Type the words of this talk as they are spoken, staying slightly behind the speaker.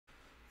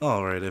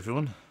Alright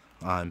everyone,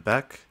 I'm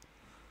back.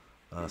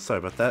 Sorry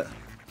about that.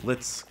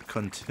 Let's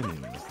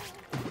continue.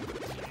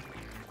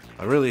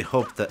 I really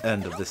hope the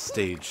end of this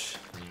stage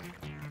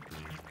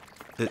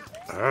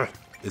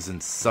is in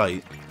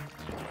sight.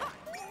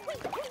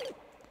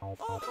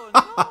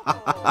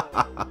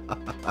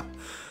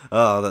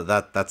 Oh,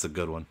 that's a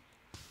good one.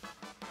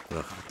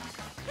 Ugh.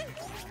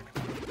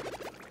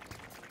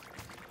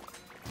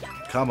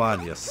 Come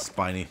on, you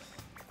spiny.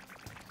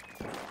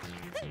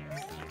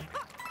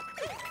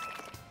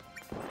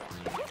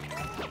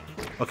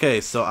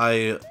 Okay, so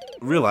I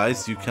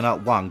realized you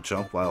cannot long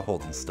jump while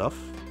holding stuff.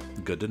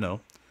 Good to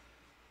know.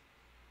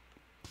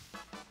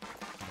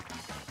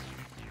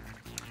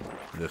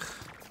 Ugh.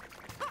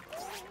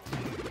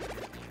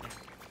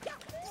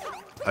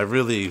 I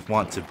really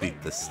want to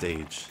beat this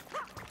stage.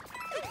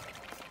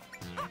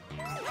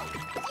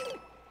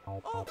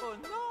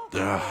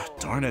 Ugh,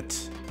 darn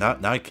it. Now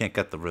I can't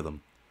get the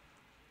rhythm.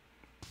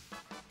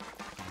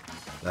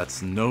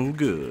 That's no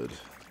good.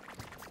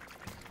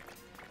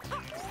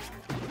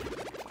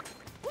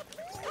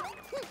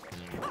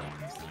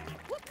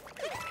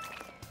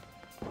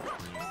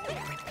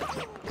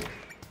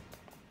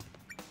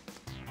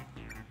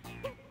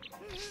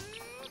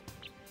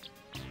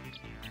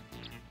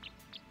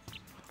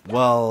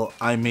 Well,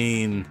 I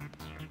mean,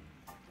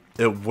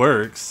 it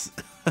works,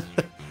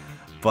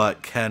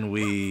 but can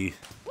we...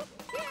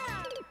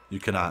 You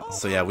cannot.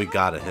 So yeah, we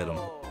gotta hit them.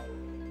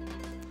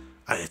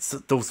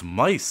 Those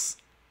mice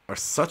are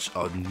such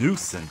a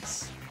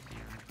nuisance.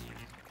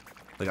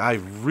 Like, I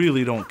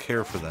really don't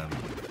care for them.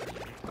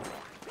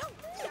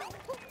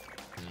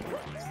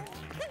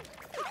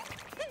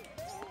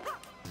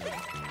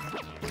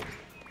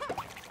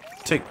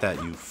 Take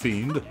that, you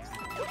fiend.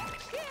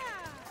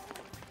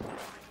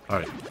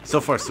 Alright, so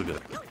far so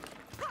good.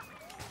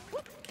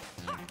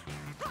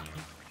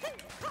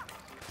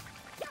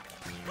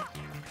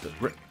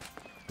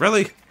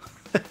 Really?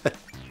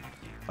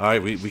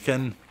 Alright, we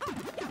can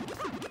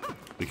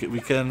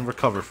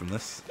recover from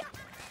this.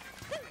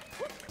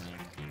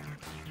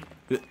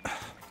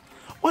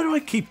 Why do I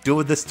keep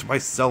doing this to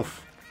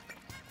myself?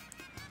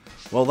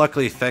 Well,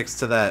 luckily, thanks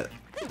to that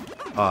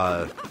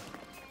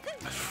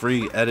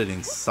free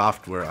editing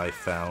software I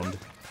found.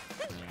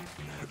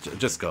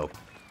 Just go.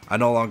 I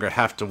no longer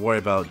have to worry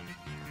about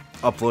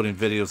uploading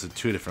videos in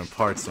 2 different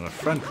parts when a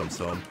friend comes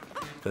home,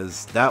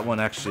 because that one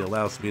actually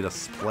allows me to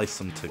splice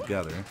them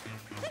together.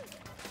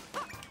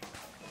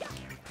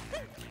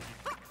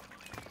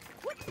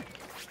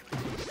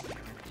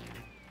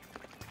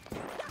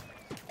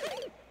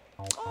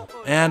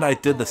 And I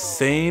did the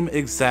same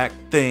exact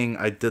thing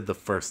I did the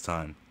first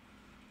time.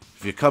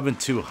 If you come in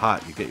too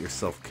hot, you get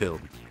yourself killed.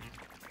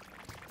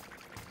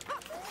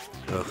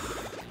 Ugh.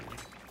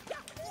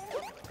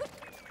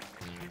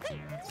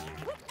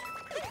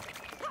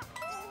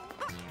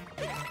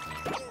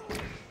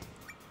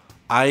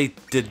 I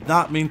did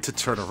not mean to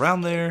turn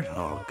around there.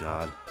 Oh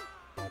god.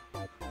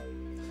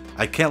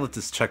 I can't let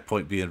this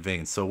checkpoint be in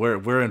vain, so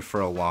we're in for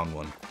a long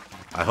one.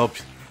 I hope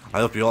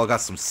you all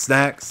got some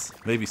snacks,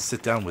 maybe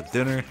sit down with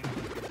dinner,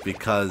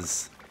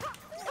 because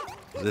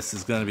this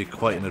is going to be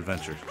quite an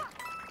adventure.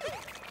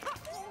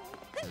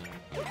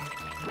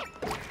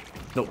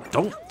 No,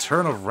 don't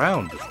turn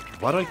around.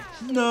 Why do I...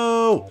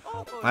 No!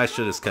 I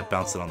should have just kept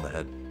bouncing on the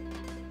head.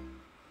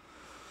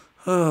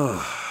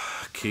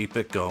 Keep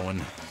it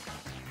going.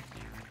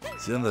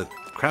 See, then the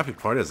crappy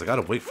part is I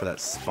gotta wait for that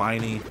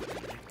spiny...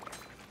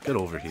 Get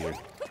over here.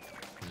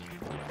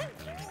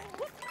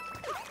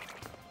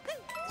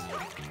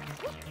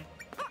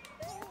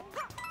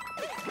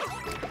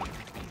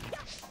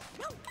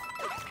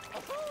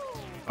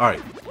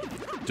 Alright.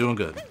 Doing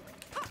good.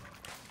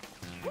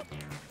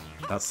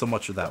 Not so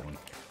much of that one.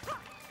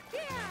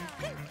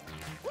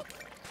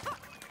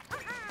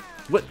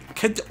 What?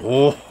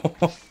 Oh!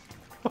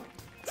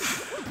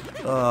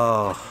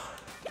 Oh...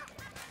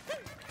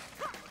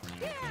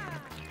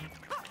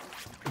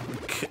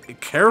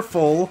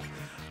 Careful!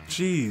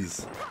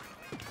 Jeez.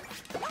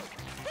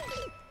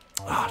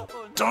 Ah,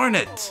 darn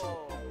it!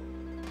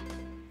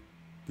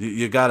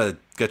 You gotta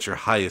get your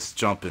highest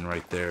jump in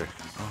right there.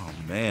 Oh,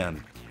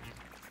 man.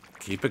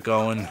 Keep it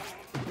going.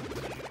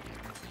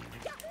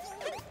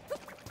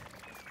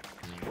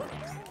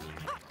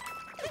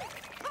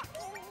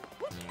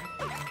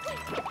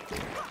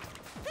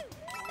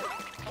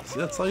 See,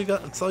 that's all you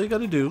got. That's all you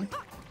gotta do.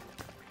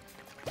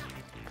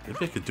 Maybe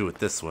I could do it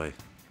this way.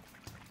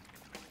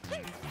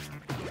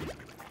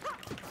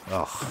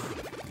 Oh,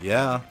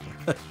 yeah.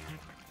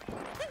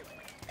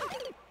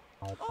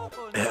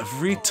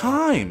 Every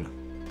time.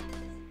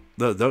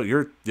 No,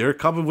 you're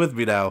coming with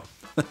me now.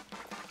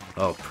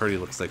 Oh, Purdy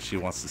looks like she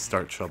wants to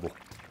start trouble.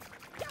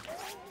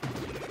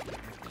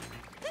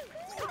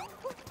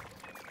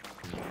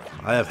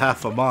 I have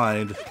half a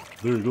mind.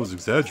 There he goes,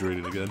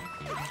 exaggerating again.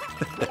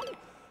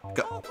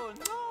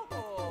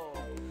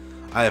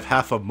 I have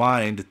half a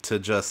mind to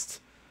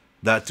just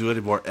not do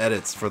any more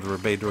edits for the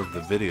remainder of the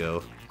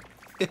video.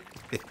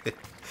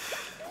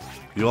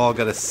 You all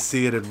gotta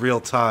see it in real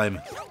time.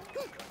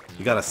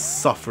 You gotta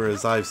suffer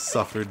as I've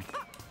suffered.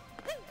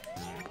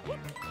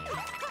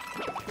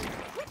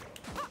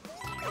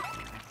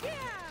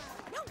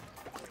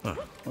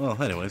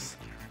 Well, anyways.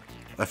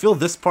 I feel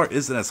this part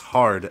isn't as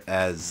hard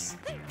as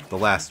the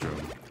last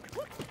room,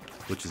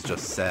 which is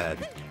just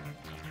sad.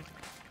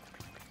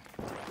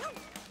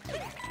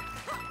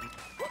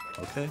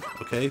 Okay,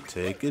 okay,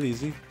 take it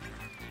easy.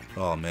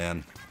 Oh,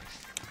 man.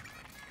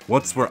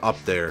 Once we're up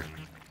there,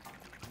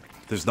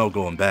 there's no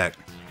going back.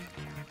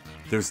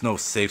 There's no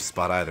safe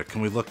spot either.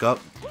 Can we look up?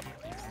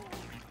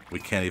 We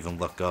can't even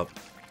look up.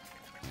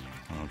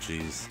 Oh,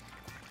 jeez.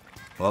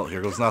 Well,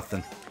 here goes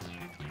nothing.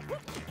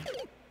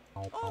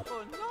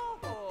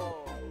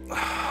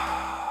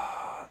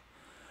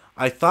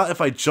 I thought if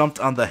I jumped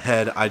on the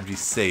head, I'd be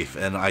safe,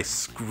 and I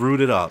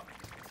screwed it up.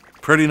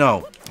 Pretty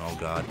no. Oh,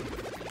 God.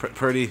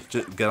 Pretty,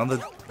 get on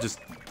the... Just,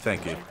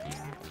 thank you.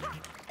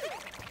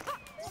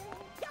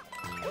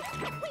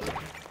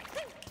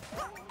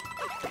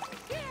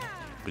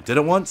 We did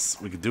it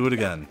once, we could do it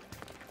again.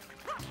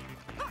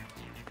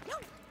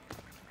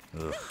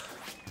 Ugh.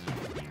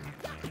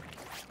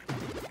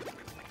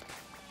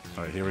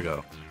 Alright, here we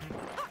go.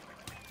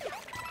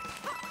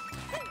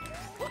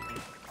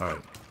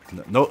 Alright.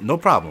 No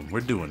problem.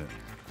 We're doing it.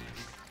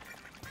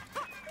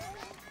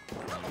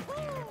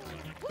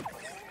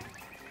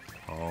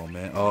 Oh,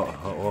 man.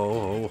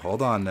 Oh,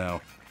 hold on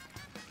now.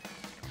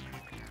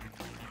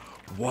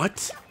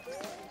 What?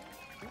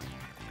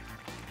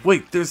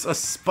 Wait, there's a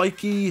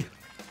spiky...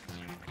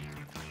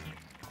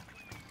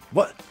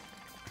 What?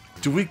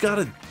 Do we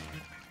gotta...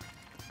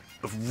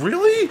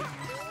 Really?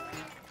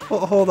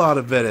 Hold on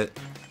a minute.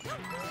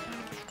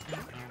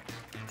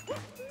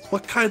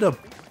 What kind of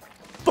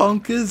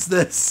bunk is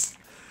this?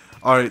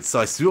 Alright, so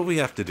I see what we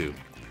have to do.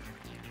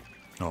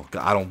 Oh,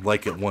 God, I don't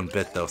like it one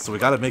bit, though. So we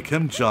gotta make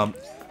him jump.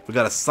 We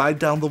gotta slide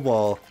down the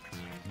wall.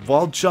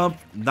 Wall jump,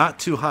 not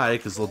too high,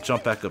 because they'll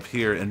jump back up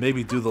here. And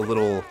maybe do the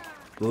little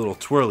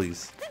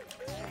twirlies.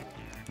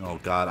 Oh,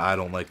 God, I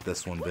don't like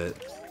this one bit.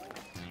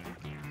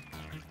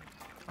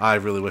 I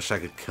really wish I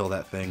could kill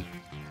that thing.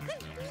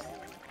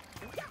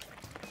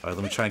 Alright,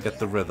 let me try and get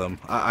the rhythm.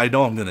 I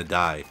know I'm gonna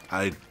die.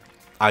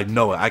 I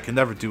know it. I can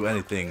never do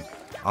anything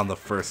on the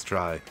first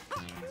try.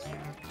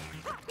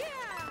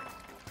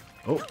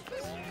 Oh.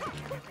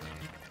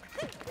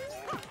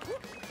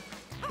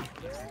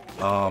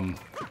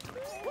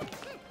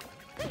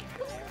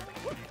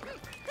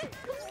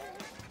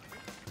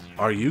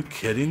 Are you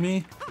kidding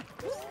me?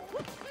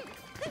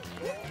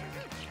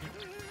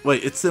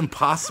 Wait, it's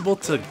impossible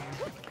to...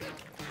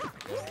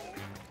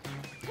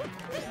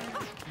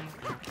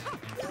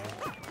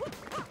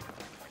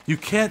 You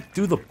can't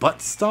do the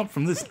butt stomp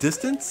from this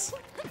distance?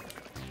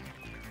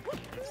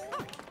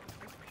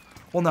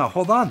 Well, now,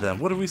 hold on then.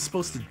 What are we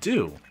supposed to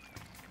do?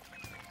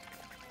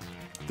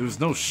 There's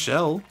no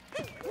shell.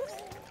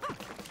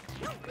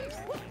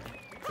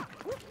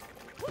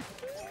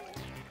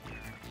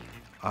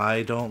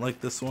 I don't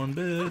like this one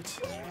bit.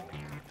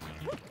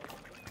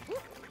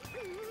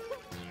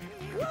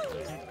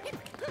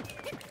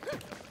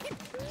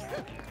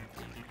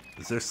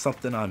 Is there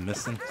something I'm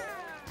missing?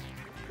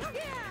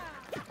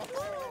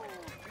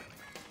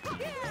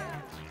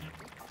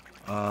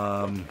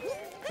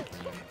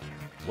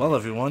 Well,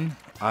 everyone,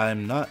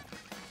 I'm not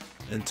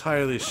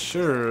entirely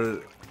sure...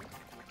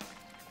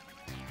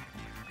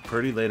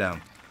 Purdy, lay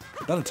down.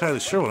 Not entirely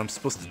sure what I'm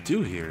supposed to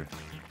do here.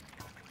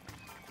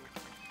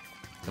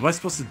 Am I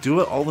supposed to do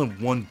it all in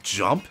one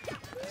jump?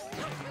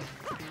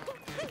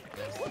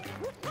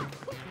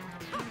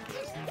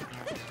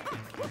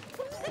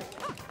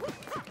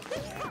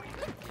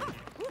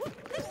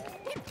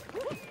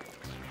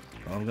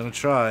 I'm gonna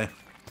try.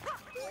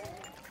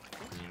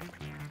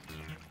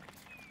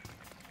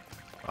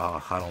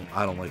 Oh,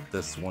 I don't like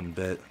this one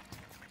bit.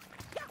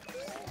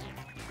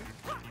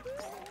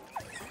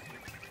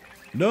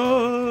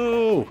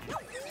 No!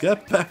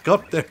 Get back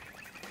up there!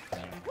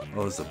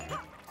 Oh, is it?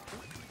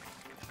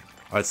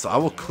 Alright, so I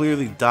will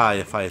clearly die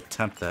if I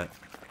attempt that.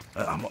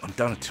 I'm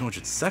down to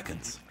 200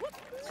 seconds.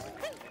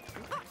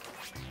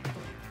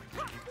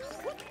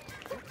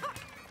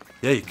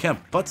 Yeah, you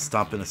can't butt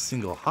stomp in a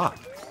single hop.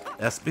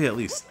 It has to be at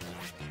least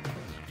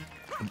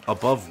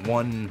above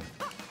one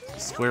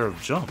square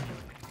of jump.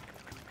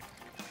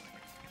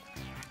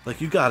 Like,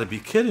 you gotta be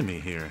kidding me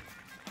here.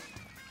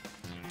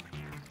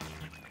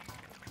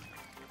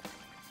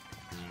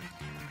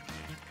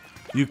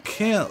 You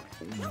can't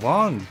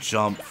long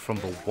jump from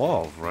the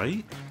wall,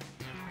 right?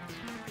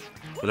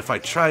 But if I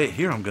try it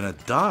here, I'm gonna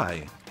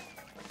die.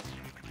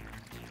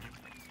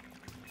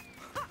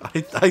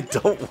 I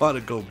don't want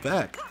to go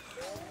back.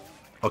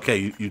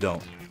 Okay, you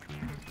don't.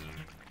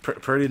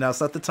 Purdy,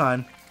 now's not the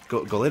time.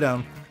 Go lay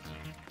down.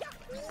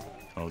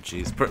 Oh,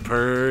 jeez.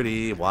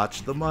 Purdy,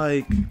 watch the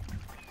mic.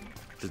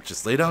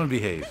 Just lay down and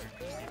behave.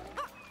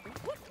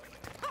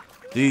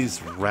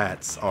 These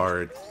rats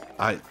are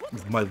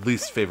my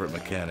least favorite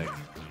mechanic.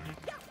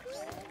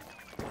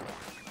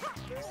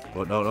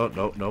 Oh,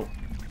 no.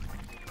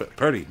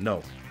 Purdy,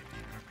 no.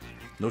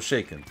 No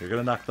shaking. You're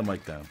gonna knock the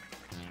mic down.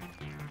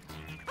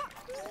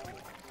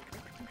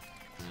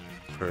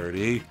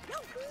 Purdy.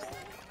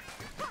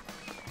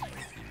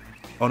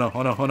 Oh no.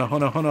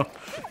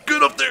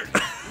 Get up there!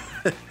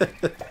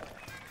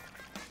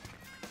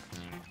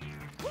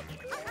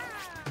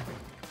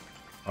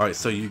 Alright,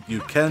 so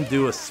you can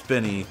do a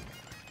spinny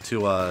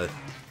to a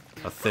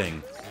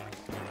thing.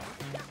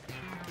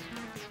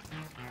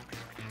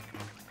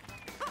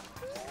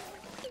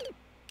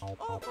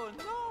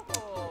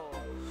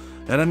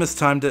 And I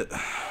mistimed it.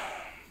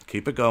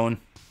 Keep it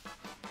going.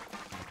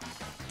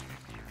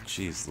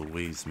 Jeez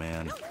Louise,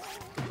 man.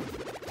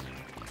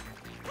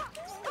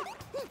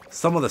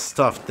 Some of the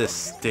stuff this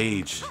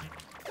stage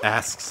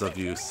asks of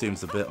you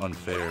seems a bit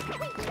unfair.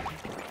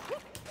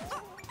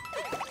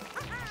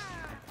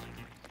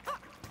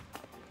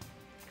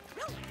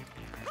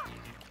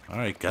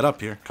 Alright, get up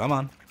here. Come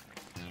on.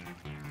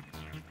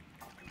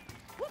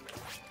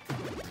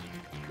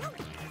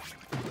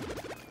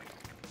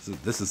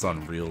 This is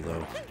unreal,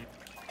 though.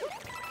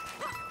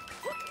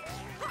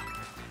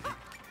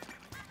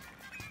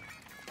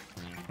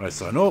 Alright,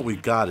 so I know what we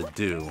gotta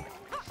do.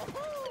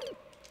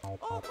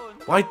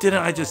 Why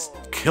didn't I just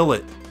kill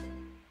it?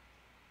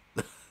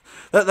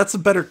 That's a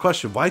better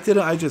question. Why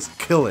didn't I just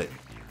kill it?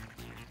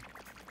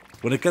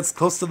 When it gets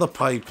close to the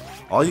pipe,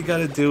 all you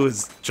gotta do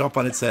is jump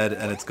on its head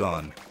and it's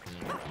gone.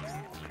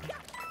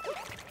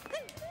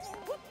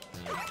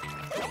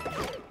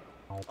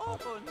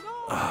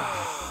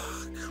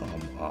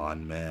 Come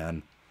on,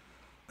 man.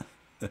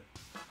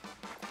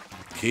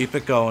 Keep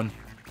it going.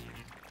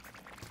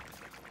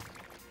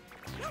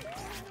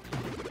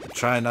 I'm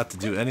trying not to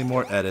do any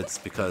more edits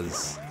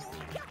because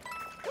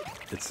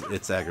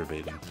it's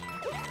aggravating.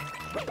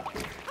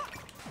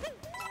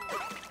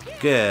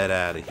 Get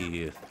out of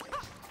here.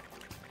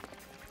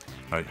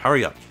 Alright,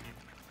 hurry up.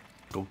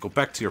 Go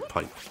back to your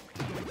pipe.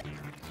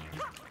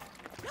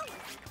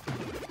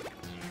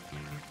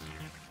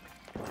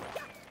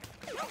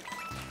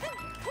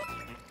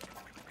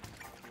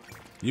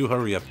 You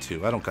hurry up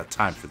too. I don't got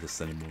time for this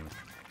anymore.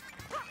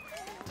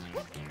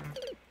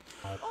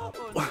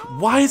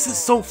 Why is it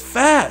so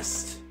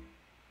fast?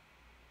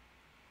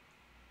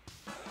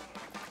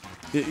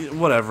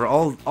 Whatever.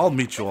 I'll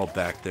meet you all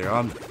back there.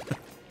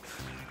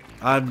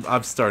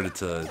 I've started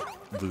to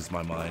lose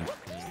my mind.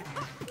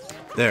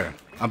 There.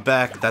 I'm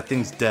back. That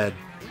thing's dead.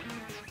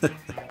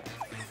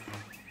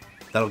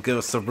 That'll give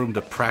us some room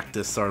to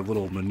practice our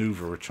little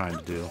maneuver we're trying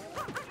to do.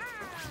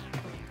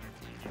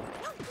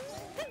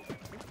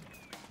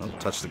 Oh,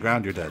 touch the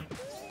ground, you're dead.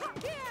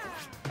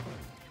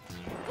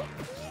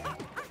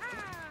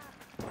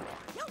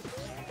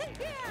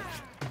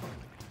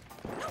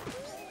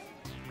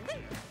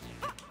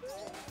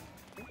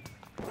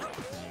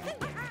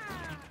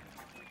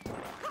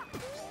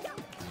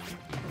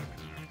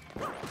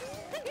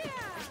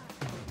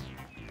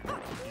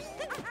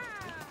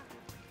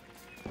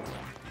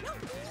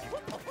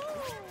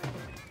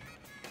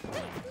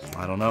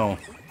 I don't know.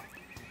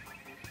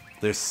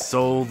 There's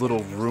so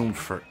little room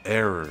for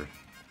error.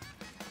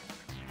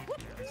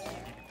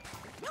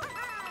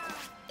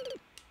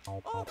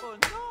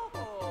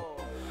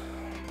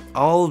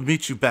 I'll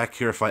meet you back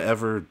here if I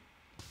ever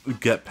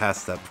get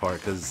past that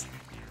part, because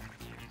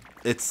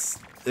it's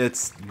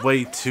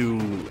way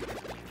too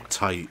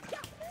tight.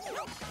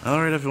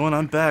 Alright everyone,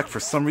 I'm back. For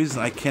some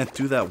reason I can't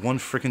do that one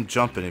freaking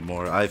jump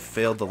anymore. I've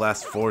failed the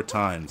last 4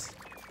 times.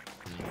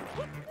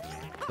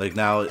 Like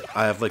now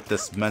I have like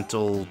this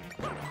mental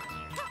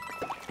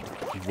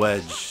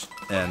wedge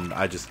and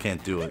I just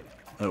can't do it.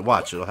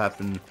 Watch, it'll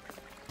happen.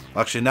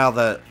 Actually, now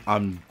that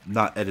I'm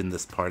not editing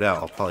this part out,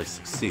 I'll probably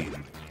succeed.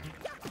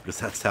 Because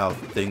that's how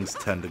things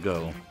tend to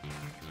go.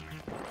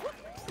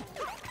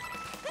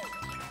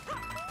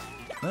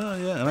 Oh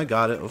yeah, and I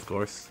got it, of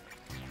course.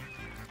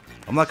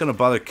 I'm not gonna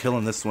bother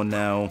killing this one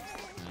now.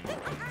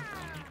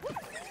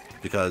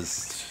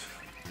 Because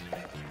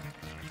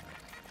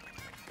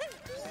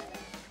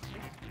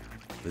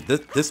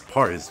this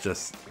part is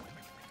just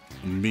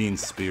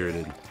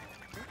mean-spirited.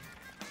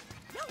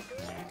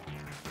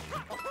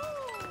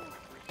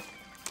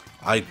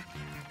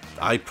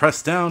 I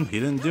pressed down, he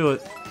didn't do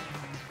it.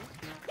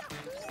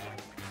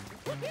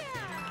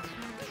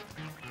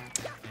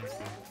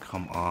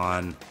 Come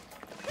on.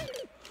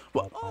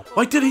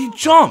 Why did he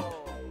jump?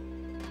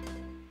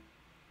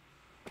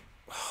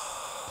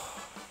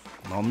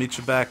 I'll meet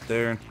you back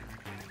there.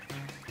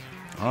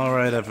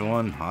 Alright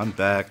everyone, I'm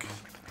back.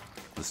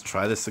 Let's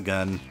try this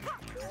again.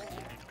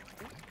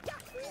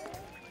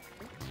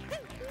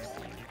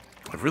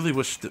 I really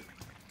wish that...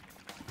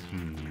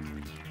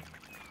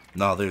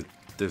 No,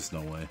 there's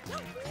no way.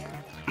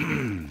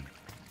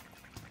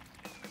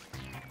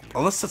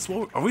 Unless that's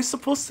what... Are we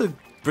supposed to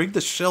bring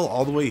the shell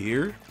all the way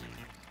here?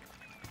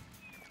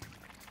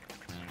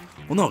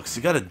 Well, no, because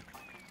you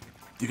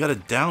gotta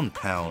down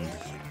pound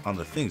on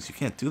the things. You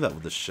can't do that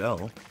with the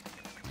shell.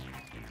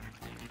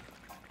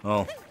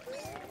 Well,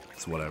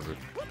 it's whatever.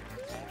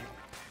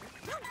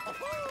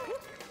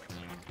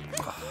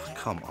 Oh,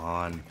 come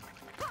on.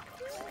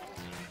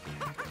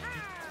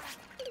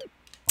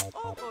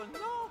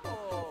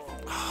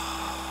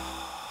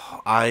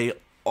 I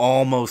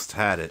almost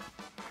had it.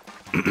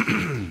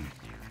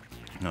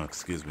 No,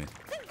 excuse me.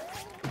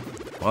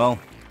 Well,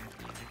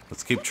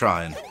 let's keep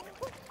trying.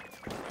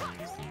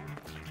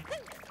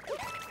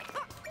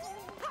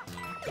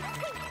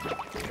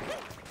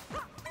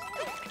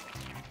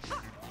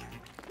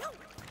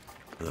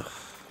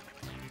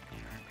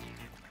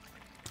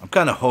 I'm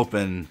kind of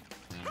hoping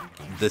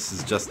this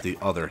is just the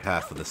other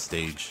half of the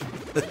stage.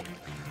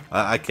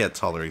 I can't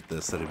tolerate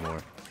this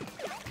anymore.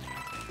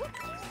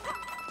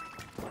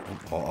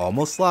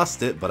 Almost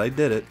lost it, but I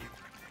did it.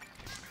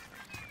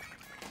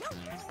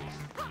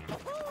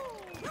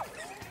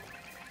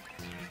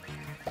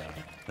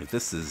 Like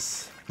this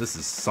is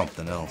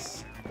something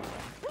else.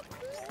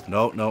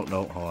 No, hold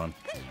on.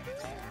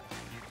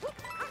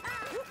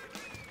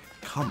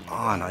 Come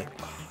on,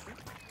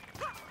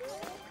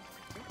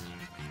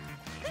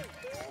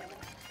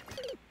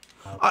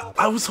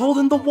 I was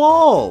holding the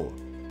wall!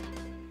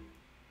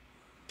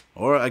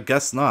 Or I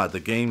guess not. The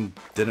game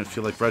didn't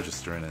feel like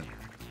registering it.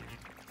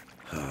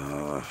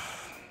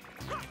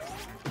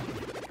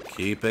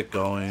 Keep it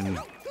going.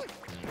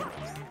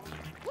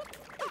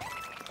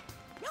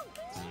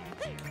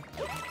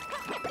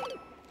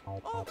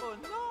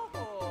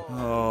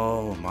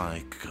 Oh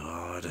my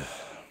god.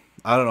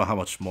 I don't know how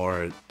much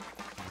more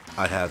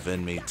I have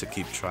in me to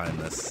keep trying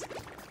this.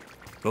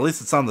 But at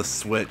least it's on the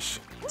Switch,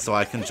 so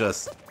I can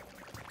just,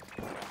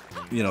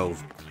 you know,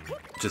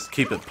 just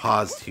keep it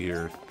paused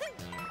here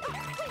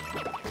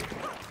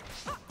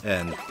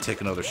and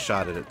take another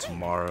shot at it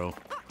tomorrow.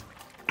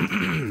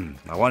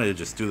 I wanted to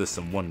just do this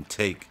in one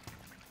take.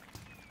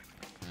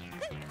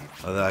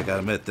 Although I gotta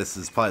admit, this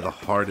is probably the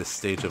hardest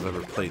stage I've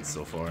ever played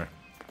so far.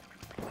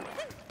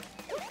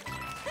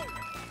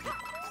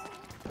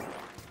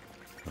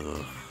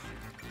 Ugh.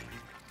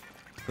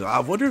 I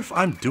wonder if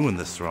I'm doing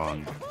this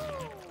wrong.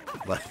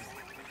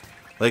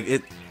 Like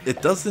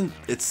it doesn't.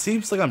 It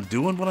seems like I'm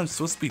doing what I'm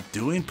supposed to be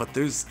doing, but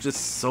there's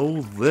just so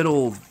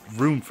little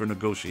room for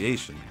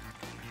negotiation.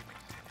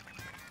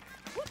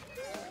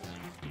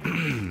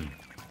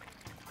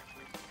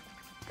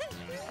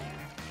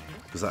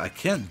 Because I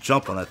can't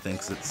jump on that thing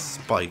because it's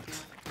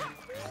spiked.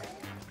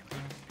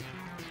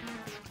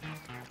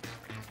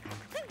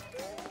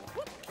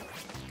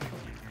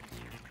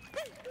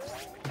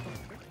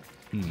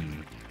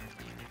 And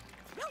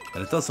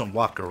it doesn't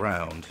walk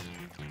around.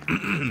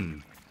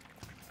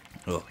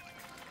 Ugh.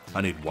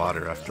 I need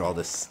water after all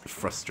this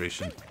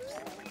frustration.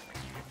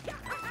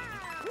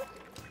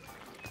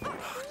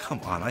 Come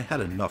on, I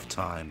had enough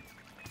time.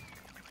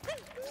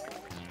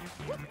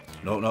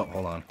 No,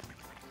 hold on.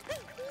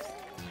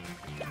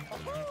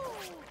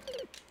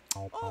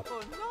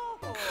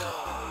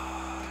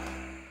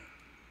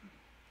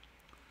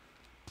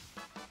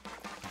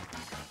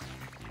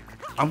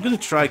 I'm gonna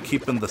try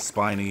keeping the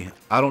spiny.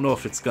 I don't know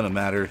if it's gonna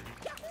matter.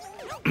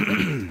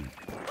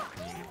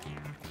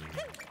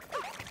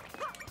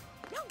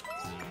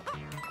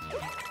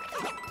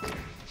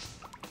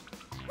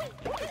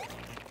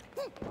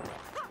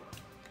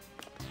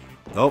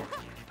 Nope.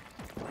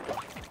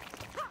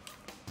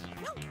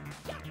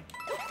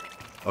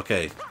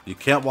 Okay, you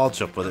can't wall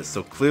jump with it,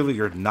 so clearly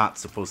you're not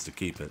supposed to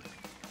keep it.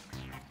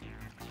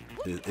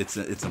 It's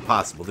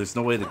impossible. There's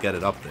no way to get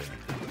it up there.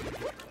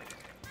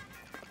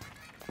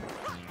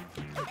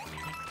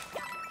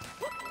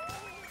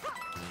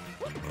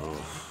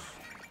 Oh.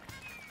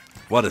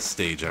 What a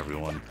stage,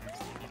 everyone.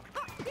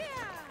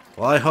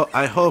 Well,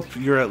 I hope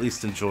you're at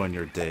least enjoying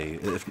your day.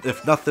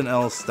 If nothing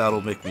else,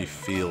 that'll make me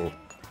feel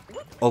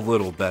a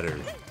little better.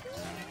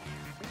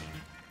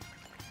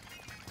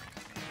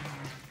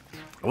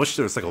 I wish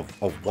there was like a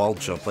wall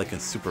jump like in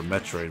Super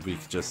Metroid where you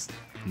could just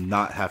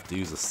not have to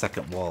use a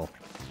second wall.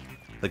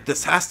 Like,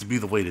 this has to be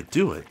the way to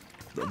do it.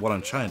 What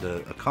I'm trying to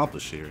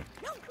accomplish here.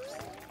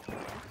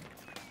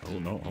 Oh,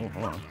 no. Oh,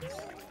 hold on.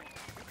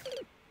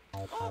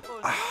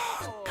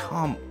 Ah,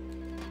 come.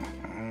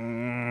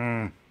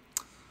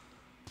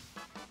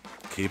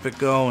 Keep it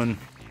going.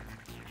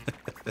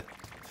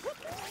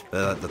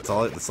 That's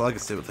all I can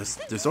say with this.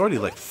 There's already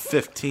like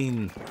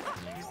 15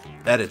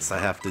 edits I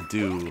have to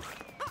do.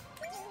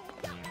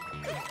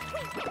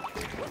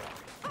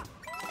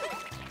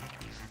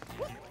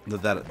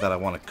 That I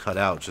want to cut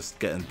out, just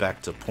getting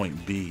back to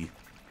point B.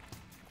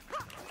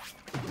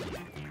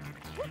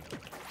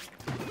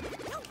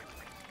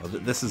 Well,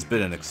 this has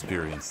been an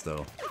experience,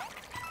 though.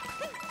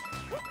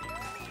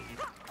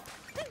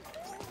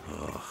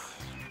 Ugh.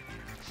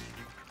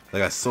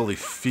 Like, I slowly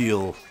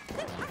feel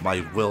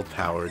my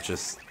willpower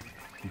just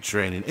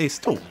draining. Ace,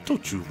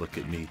 don't you look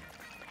at me.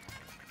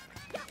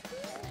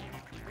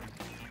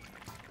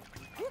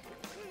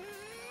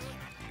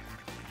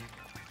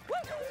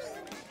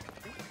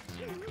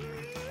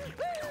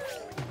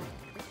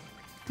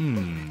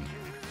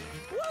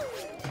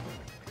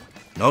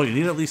 No, you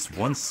need at least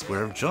one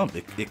square of jump.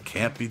 It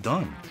can't be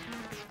done.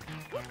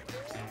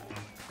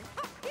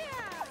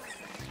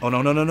 Oh,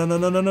 no.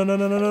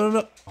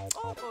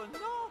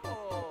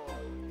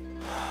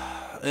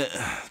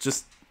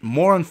 Just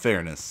more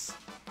unfairness.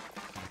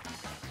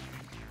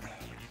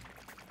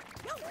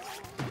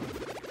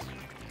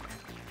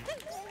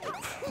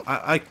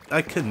 I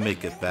can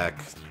make it back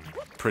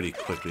pretty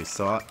quickly,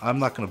 so I'm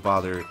not going to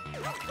bother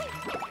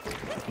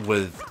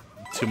with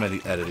too many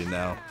editing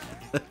now.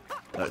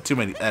 Too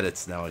many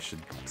edits now, I should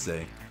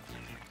say.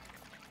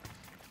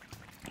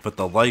 But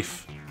the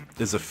life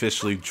is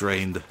officially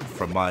drained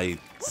from my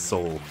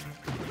soul.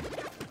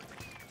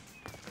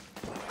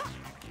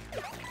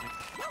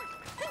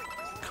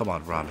 Come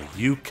on, Rommie.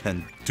 You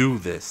can do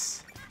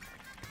this.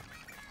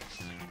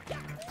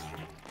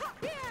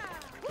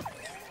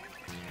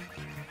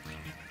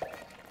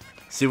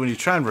 See, when you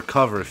try and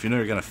recover, if you know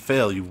you're going to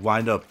fail, you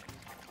wind up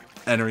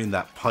entering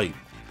that pipe.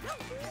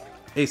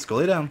 Ace, go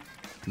lay down.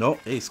 No,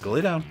 Ace, go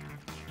lay down.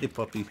 Hey,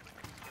 puppy.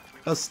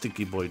 How's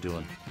Stinky Boy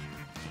doing?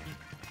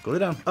 Go lay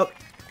down. Up.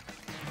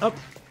 Up.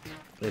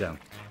 Lay down.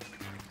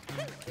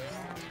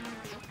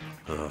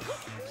 Ugh.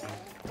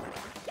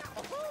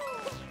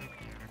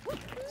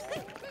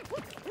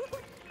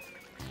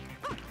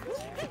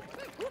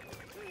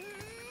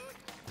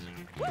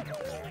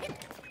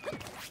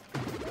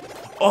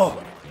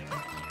 Oh!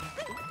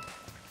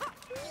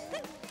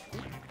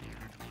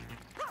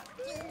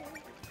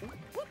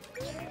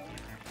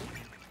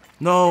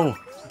 No!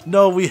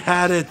 No, we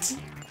had it!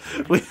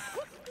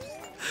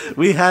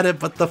 We had it,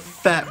 but the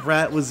fat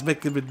rat was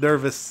making me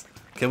nervous.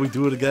 Can we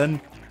do it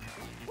again?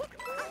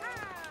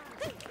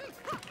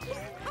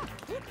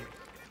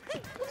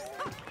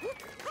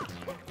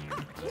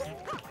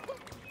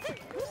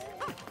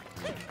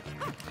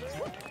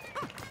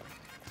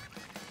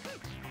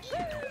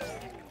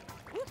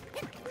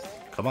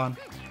 Come on.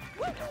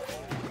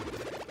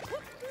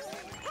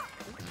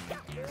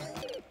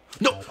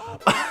 No!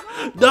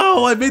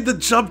 No! I made the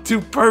jump too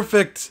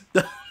perfect!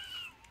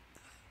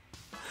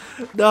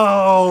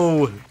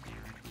 No!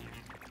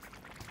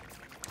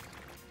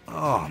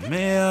 Oh,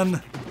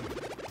 man.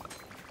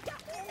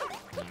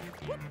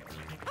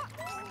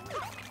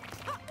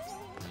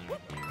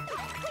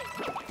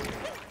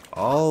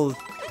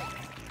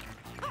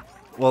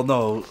 Well,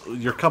 no,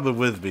 you're coming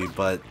with me,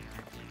 but...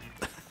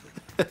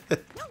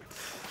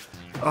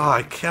 Oh,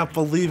 I can't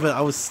believe it. I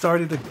was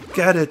starting to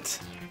get it.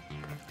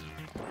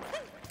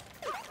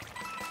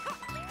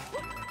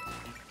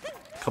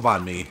 Come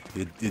on, me.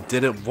 You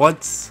did it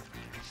once.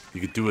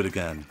 You could do it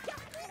again.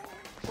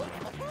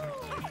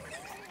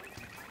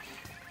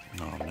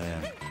 Oh,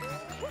 man.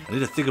 I need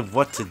to think of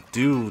what to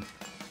do.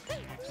 I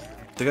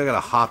think I gotta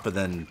hop and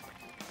then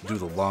do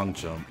the long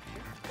jump.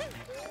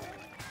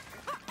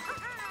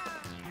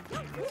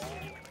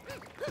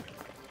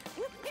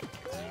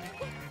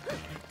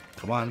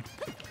 Come on.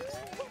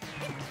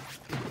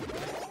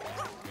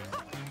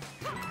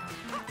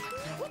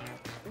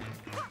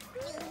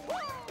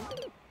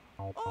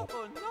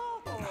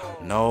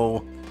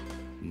 No.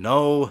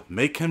 No.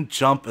 Make him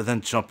jump and then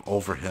jump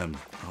over him.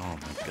 Oh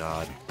my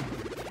god.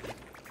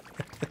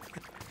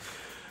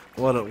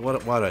 Why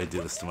do I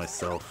do this to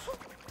myself?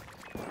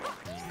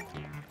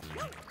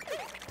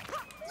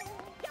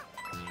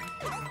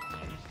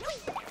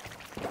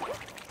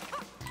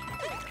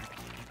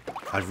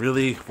 I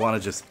really want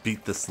to just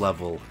beat this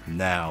level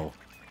now.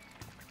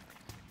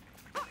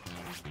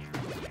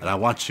 And I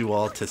want you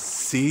all to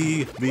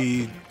see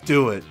me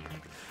do it.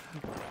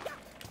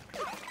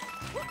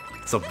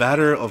 It's a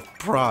matter of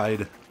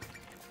pride.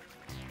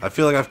 I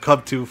feel like I've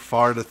come too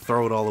far to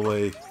throw it all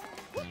away.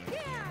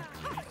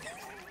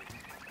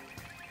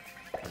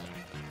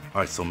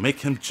 Alright, so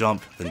make him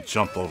jump, then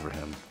jump over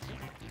him.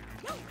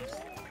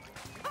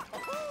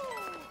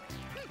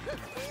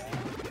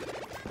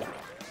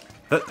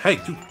 Hey,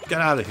 dude,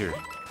 get out of here.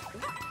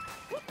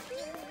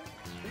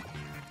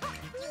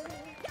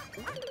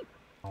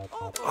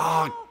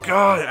 Oh,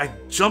 God, I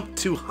jumped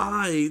too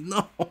high.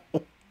 No.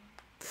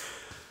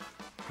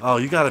 Oh,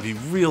 you gotta be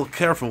real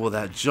careful with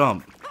that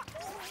jump.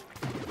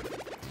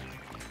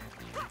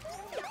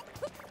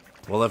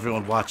 Well,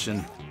 everyone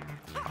watching,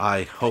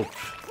 I hope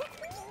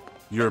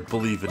you're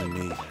believing in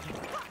me.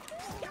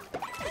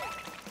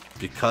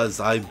 Because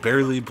I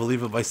barely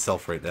believe in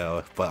myself right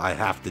now, but I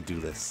have to do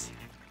this.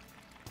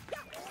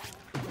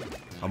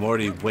 I'm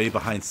already way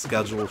behind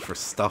schedule for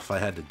stuff I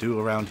had to do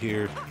around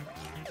here.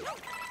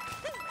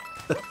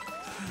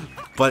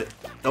 But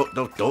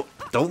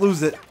don't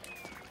lose it.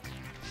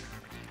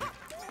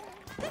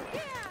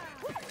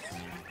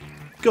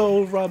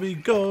 Go, Robbie,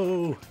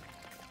 go!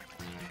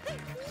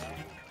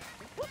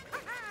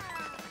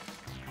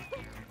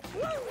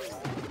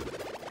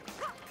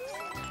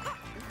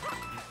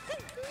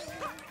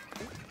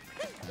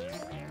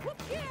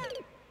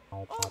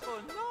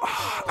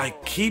 I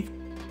keep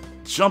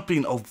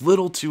jumping a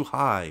little too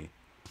high.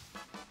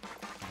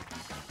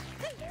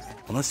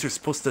 Unless you're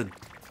supposed to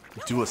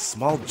do a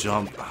small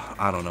jump,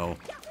 I don't know.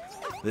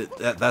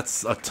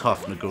 That's a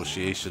tough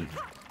negotiation.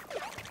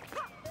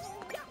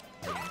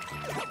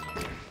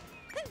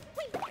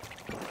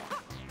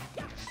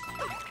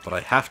 But I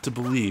have to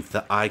believe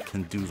that I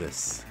can do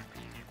this.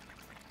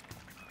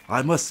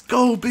 I must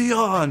go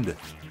beyond!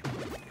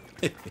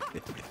 If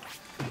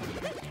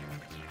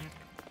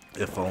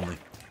only.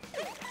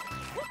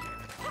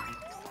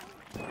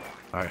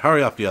 Alright,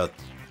 hurry up, you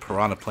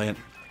piranha plant.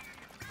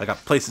 I got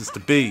places to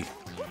be.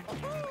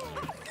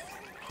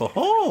 Ho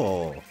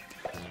ho!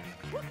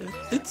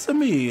 It's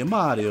me,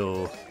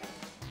 Mario.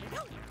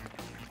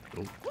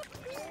 Oh.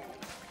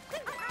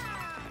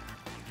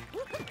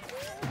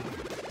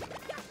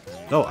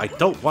 No, I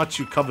don't want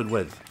you coming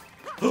with.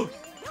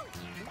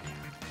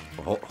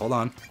 Hold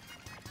on.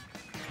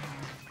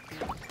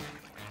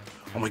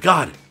 Oh my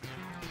god!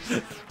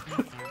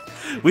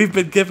 We've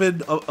been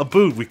given a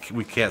boon.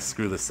 We can't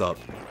screw this up.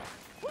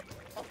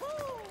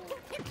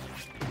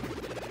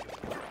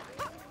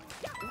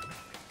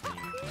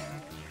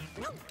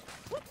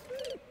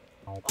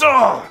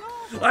 Oh,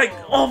 I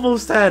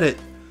almost had it.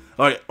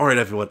 All right,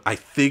 everyone. I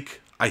think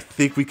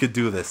we could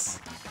do this.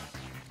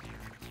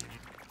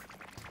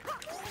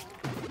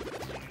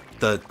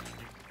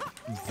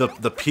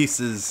 The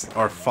pieces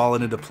are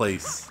falling into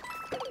place.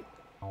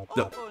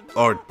 No,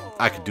 or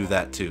I could do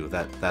that too.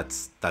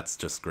 That's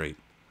just great.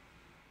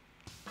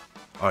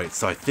 All right,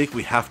 so I think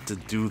we have to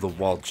do the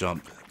wall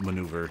jump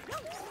maneuver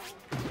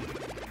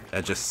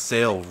and just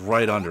sail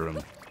right under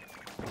him.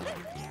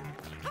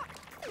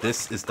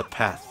 This is the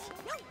path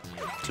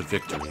to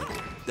victory.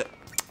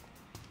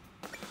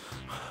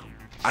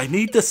 I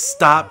need to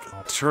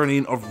stop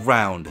turning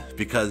around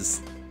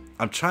because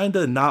I'm trying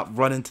to not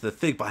run into the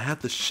thing, but I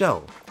have the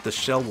shell. The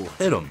shell will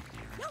hit him.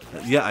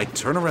 Yeah, I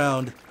turn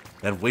around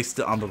and waste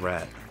it on the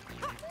rat.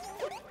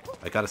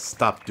 I gotta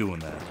stop doing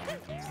that.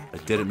 I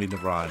didn't mean to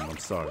rhyme, I'm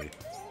sorry.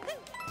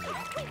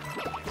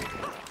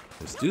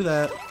 Let's do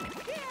that.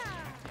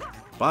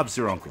 Bob's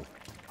your uncle.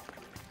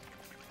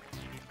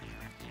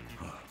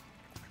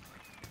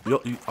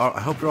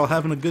 I hope you're all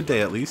having a good day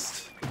at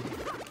least.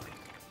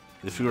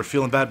 If you were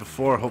feeling bad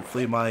before,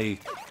 hopefully my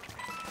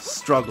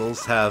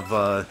struggles have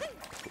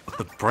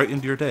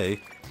brightened your day.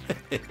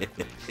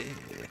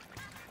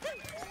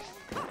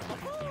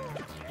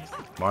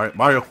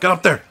 Mario, get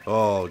up there!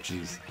 Oh,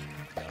 jeez.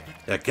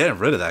 Yeah, getting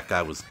rid of that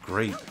guy was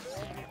great.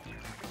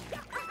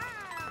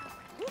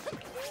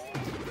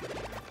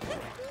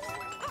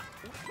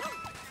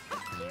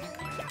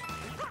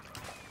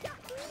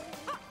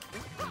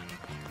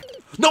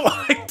 No,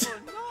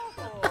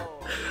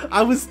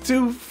 I was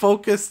too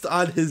focused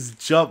on his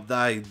jump that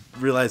I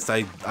realized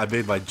I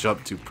made my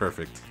jump too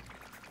perfect.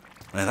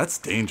 Man, that's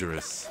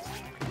dangerous.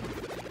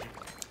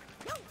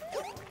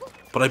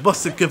 But I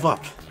mustn't give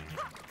up.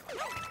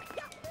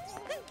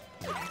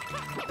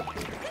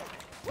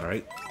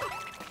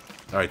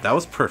 Alright, that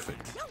was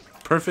perfect.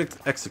 Perfect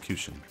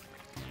execution.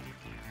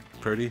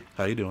 Purdy,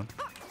 how you doing?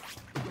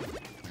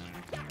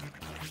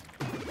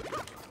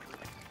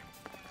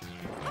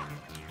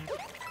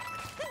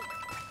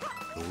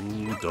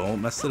 Ooh,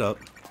 don't mess it up.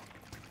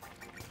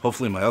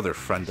 Hopefully my other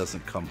friend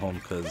doesn't come home,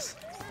 because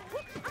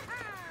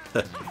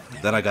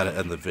then I gotta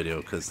end the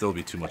video, because there'll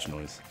be too much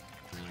noise.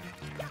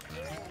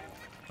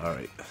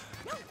 Alright.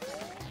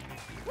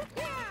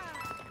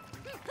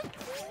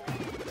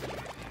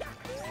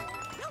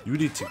 You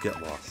need to get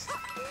lost.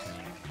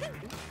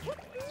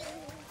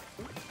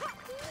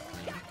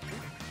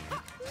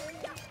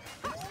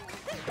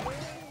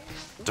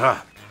 Duh!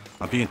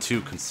 I'm being too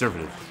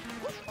conservative.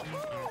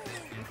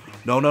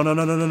 No, no, no,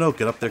 no, no, no, no.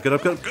 Get up there, get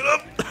up, get up, get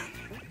up!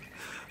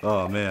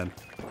 Oh, man.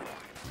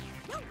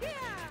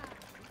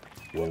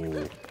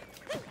 Whoa.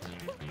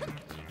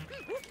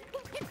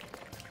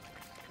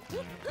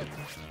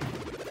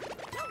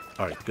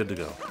 Alright, good to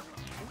go.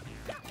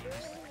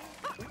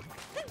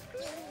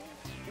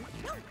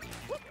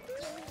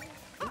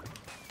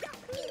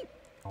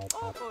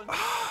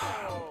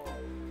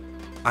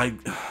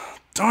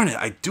 Darn it,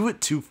 I do it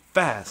too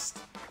fast.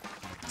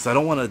 So I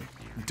don't want to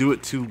do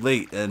it too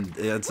late and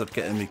it ends up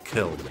getting me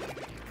killed.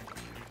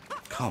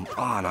 Come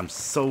on, I'm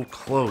so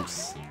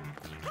close.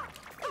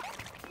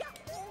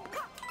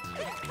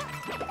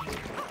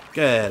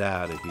 Get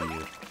out of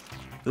here.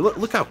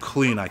 Look how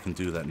clean I can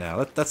do that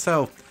now. That's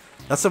how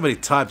many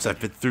times I've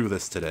been through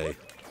this today.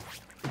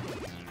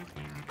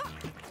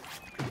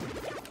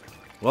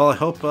 Well, I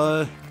hope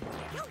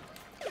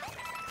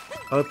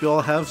you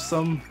all have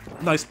some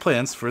nice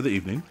plans for the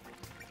evening.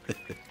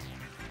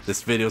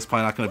 This video is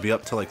probably not going to be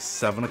up till like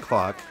 7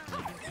 o'clock.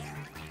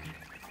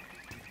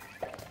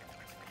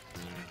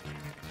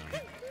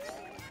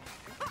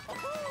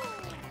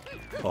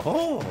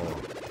 Oh!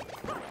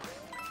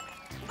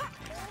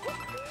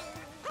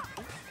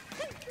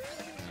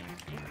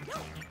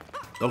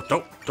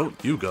 Don't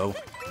you go.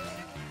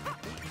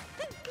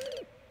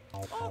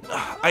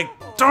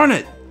 Darn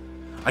it!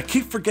 I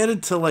keep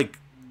forgetting to like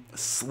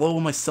slow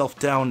myself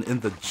down in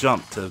the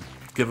jump to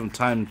give him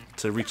time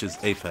to reach his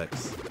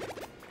apex.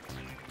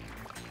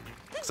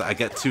 So I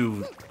get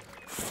too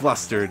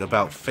flustered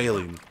about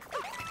failing.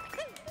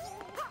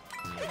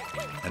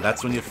 And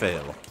that's when you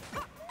fail.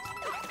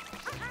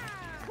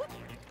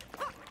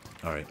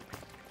 Alright.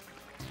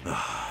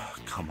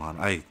 Come on,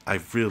 I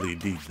really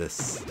need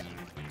this.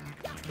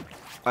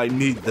 I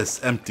need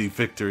this empty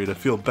victory to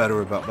feel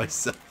better about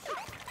myself.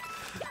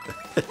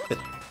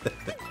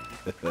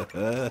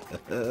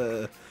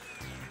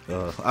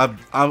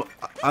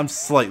 I'm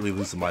slightly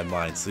losing my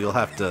mind, so you'll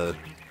have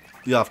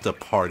to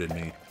pardon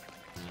me.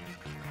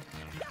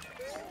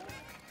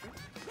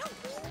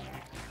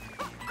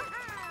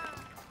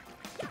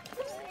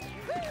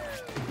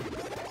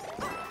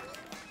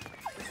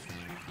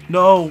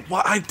 No,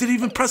 why? I didn't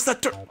even press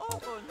that turn.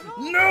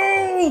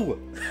 No!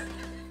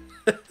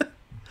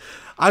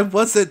 I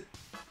wasn't.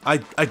 I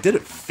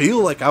didn't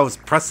feel like I was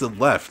pressing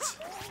left.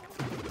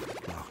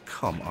 Oh,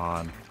 come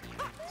on.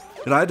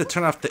 I had to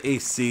turn off the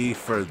AC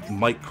for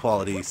mic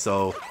quality,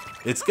 so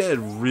it's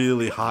getting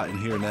really hot in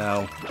here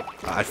now.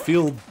 I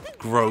feel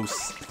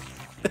gross.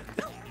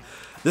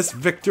 This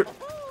Victor...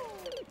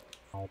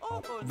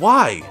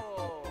 Why?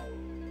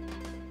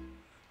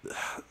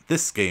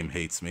 This game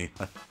hates me.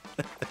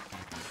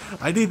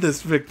 I need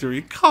this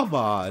victory. Come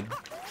on.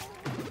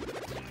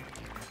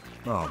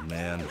 Oh,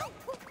 man.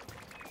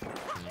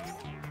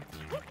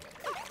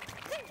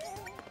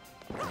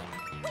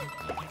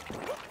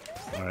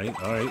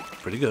 Alright.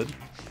 Pretty good.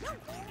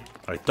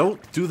 Alright,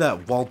 don't do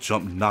that wall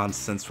jump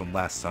nonsense from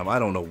last time. I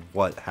don't know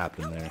what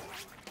happened there.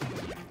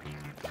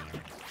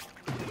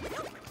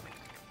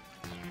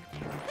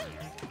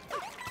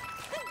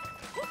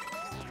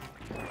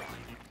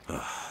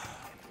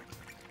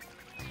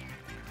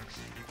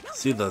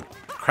 See, the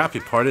crappy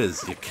part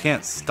is you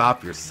can't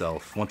stop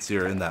yourself once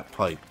you're in that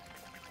pipe.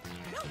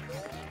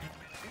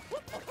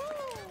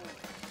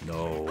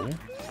 No.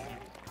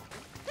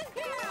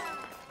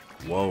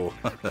 Whoa.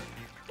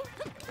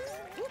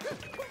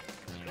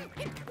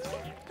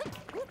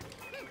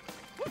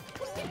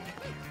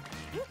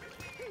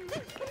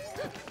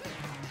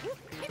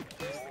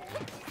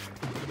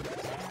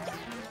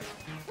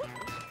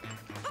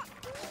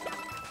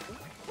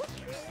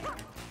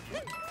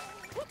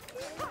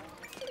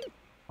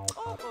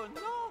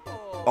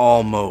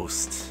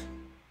 Almost.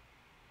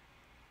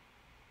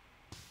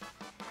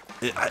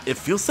 It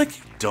feels like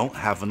you don't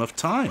have enough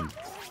time.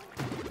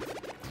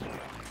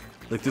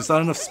 Like there's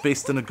not enough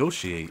space to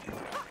negotiate.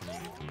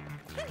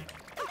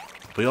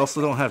 But you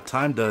also don't have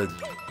time to,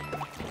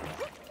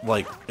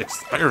 like,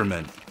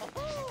 experiment.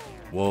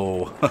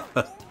 Whoa.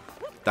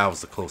 That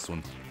was a close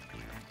one.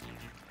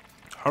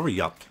 Hurry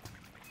up.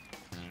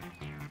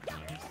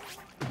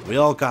 We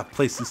all got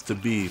places to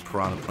be,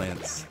 piranha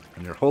plants.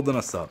 And you're holding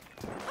us up.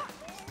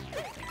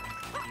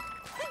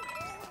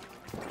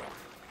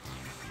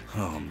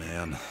 Oh,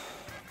 man.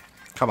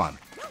 Come on.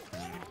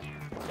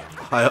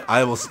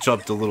 I almost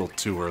jumped a little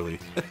too early.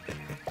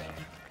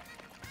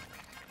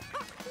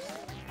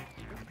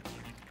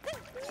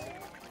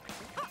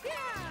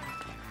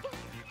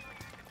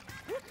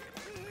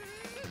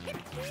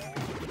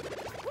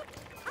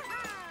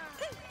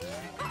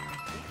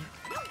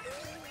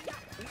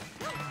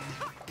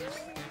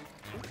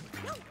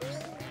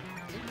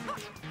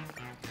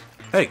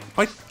 Hey,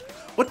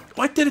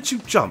 why didn't you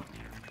jump?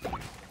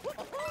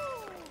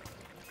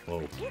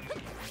 Whoa.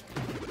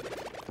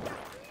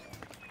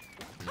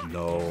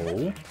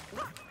 No.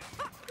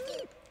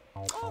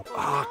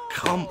 Ah,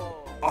 come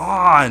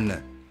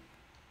on.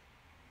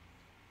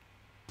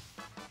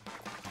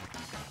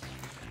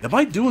 Am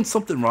I doing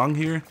something wrong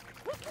here?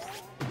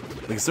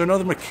 Like, is there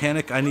another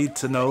mechanic I need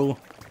to know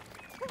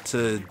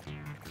to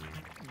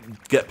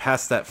get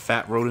past that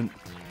fat rodent?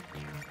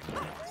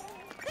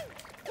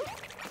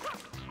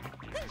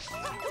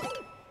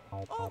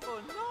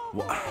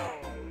 What?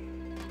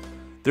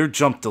 Their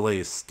jump delay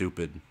is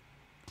stupid.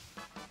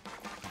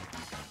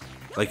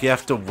 Like, you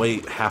have to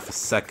wait half a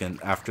second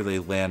after they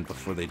land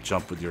before they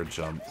jump with your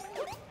jump.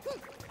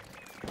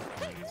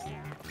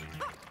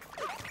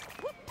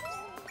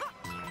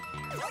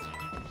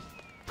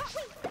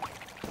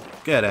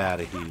 Get out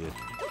of here.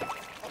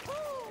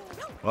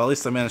 Well, at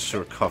least I managed to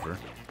recover.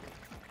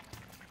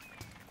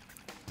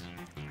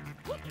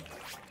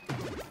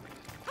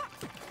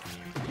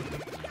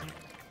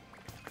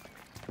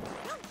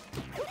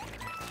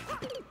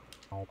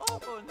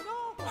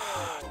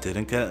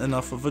 Didn't get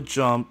enough of a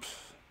jump.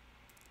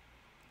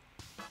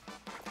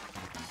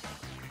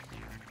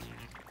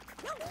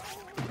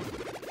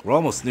 We're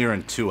almost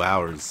nearing 2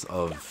 hours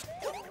of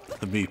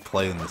me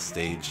playing this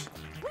stage.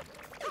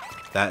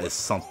 That is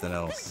something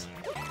else.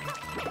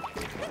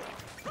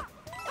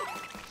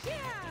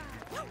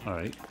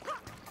 Alright.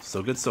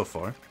 So good so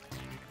far.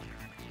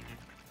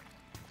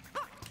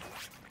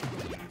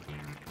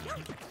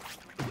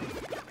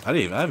 I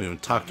haven't even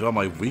talked about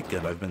my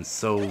weekend. I've been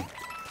so,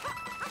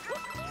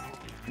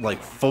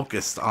 like,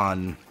 focused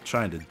on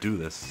trying to do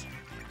this.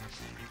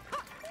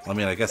 I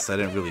mean, I guess I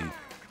didn't really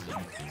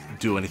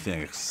do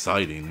anything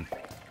exciting.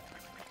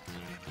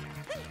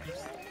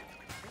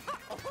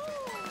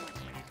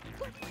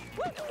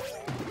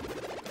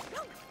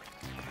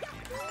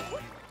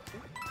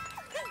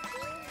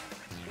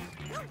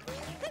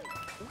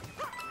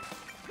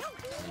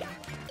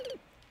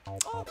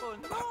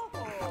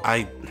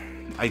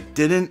 I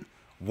didn't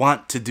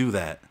want to do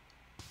that.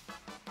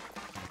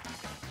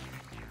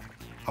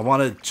 I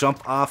want to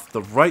jump off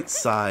the right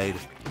side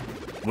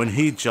when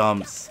he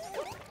jumps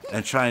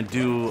and try and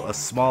do a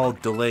small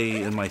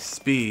delay in my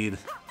speed.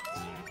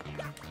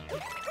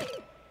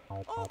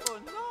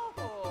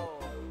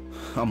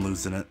 I'm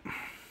losing it.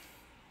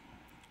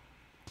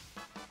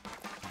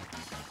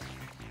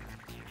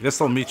 I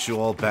guess I'll meet you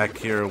all back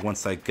here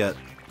once I get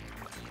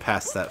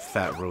past that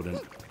fat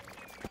rodent.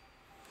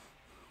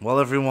 Well,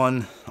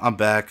 everyone, I'm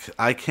back.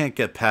 I can't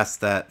get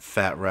past that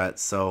fat rat,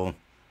 so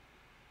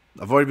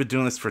I've already been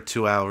doing this for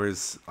 2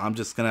 hours. I'm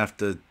just gonna have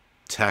to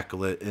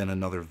tackle it in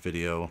another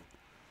video.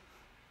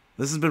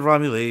 This has been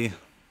Rommie Lee.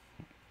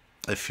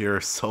 If you're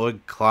so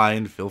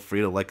inclined, feel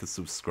free to like and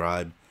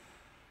subscribe.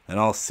 And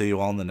I'll see you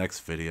all in the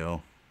next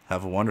video.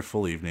 Have a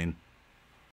wonderful evening.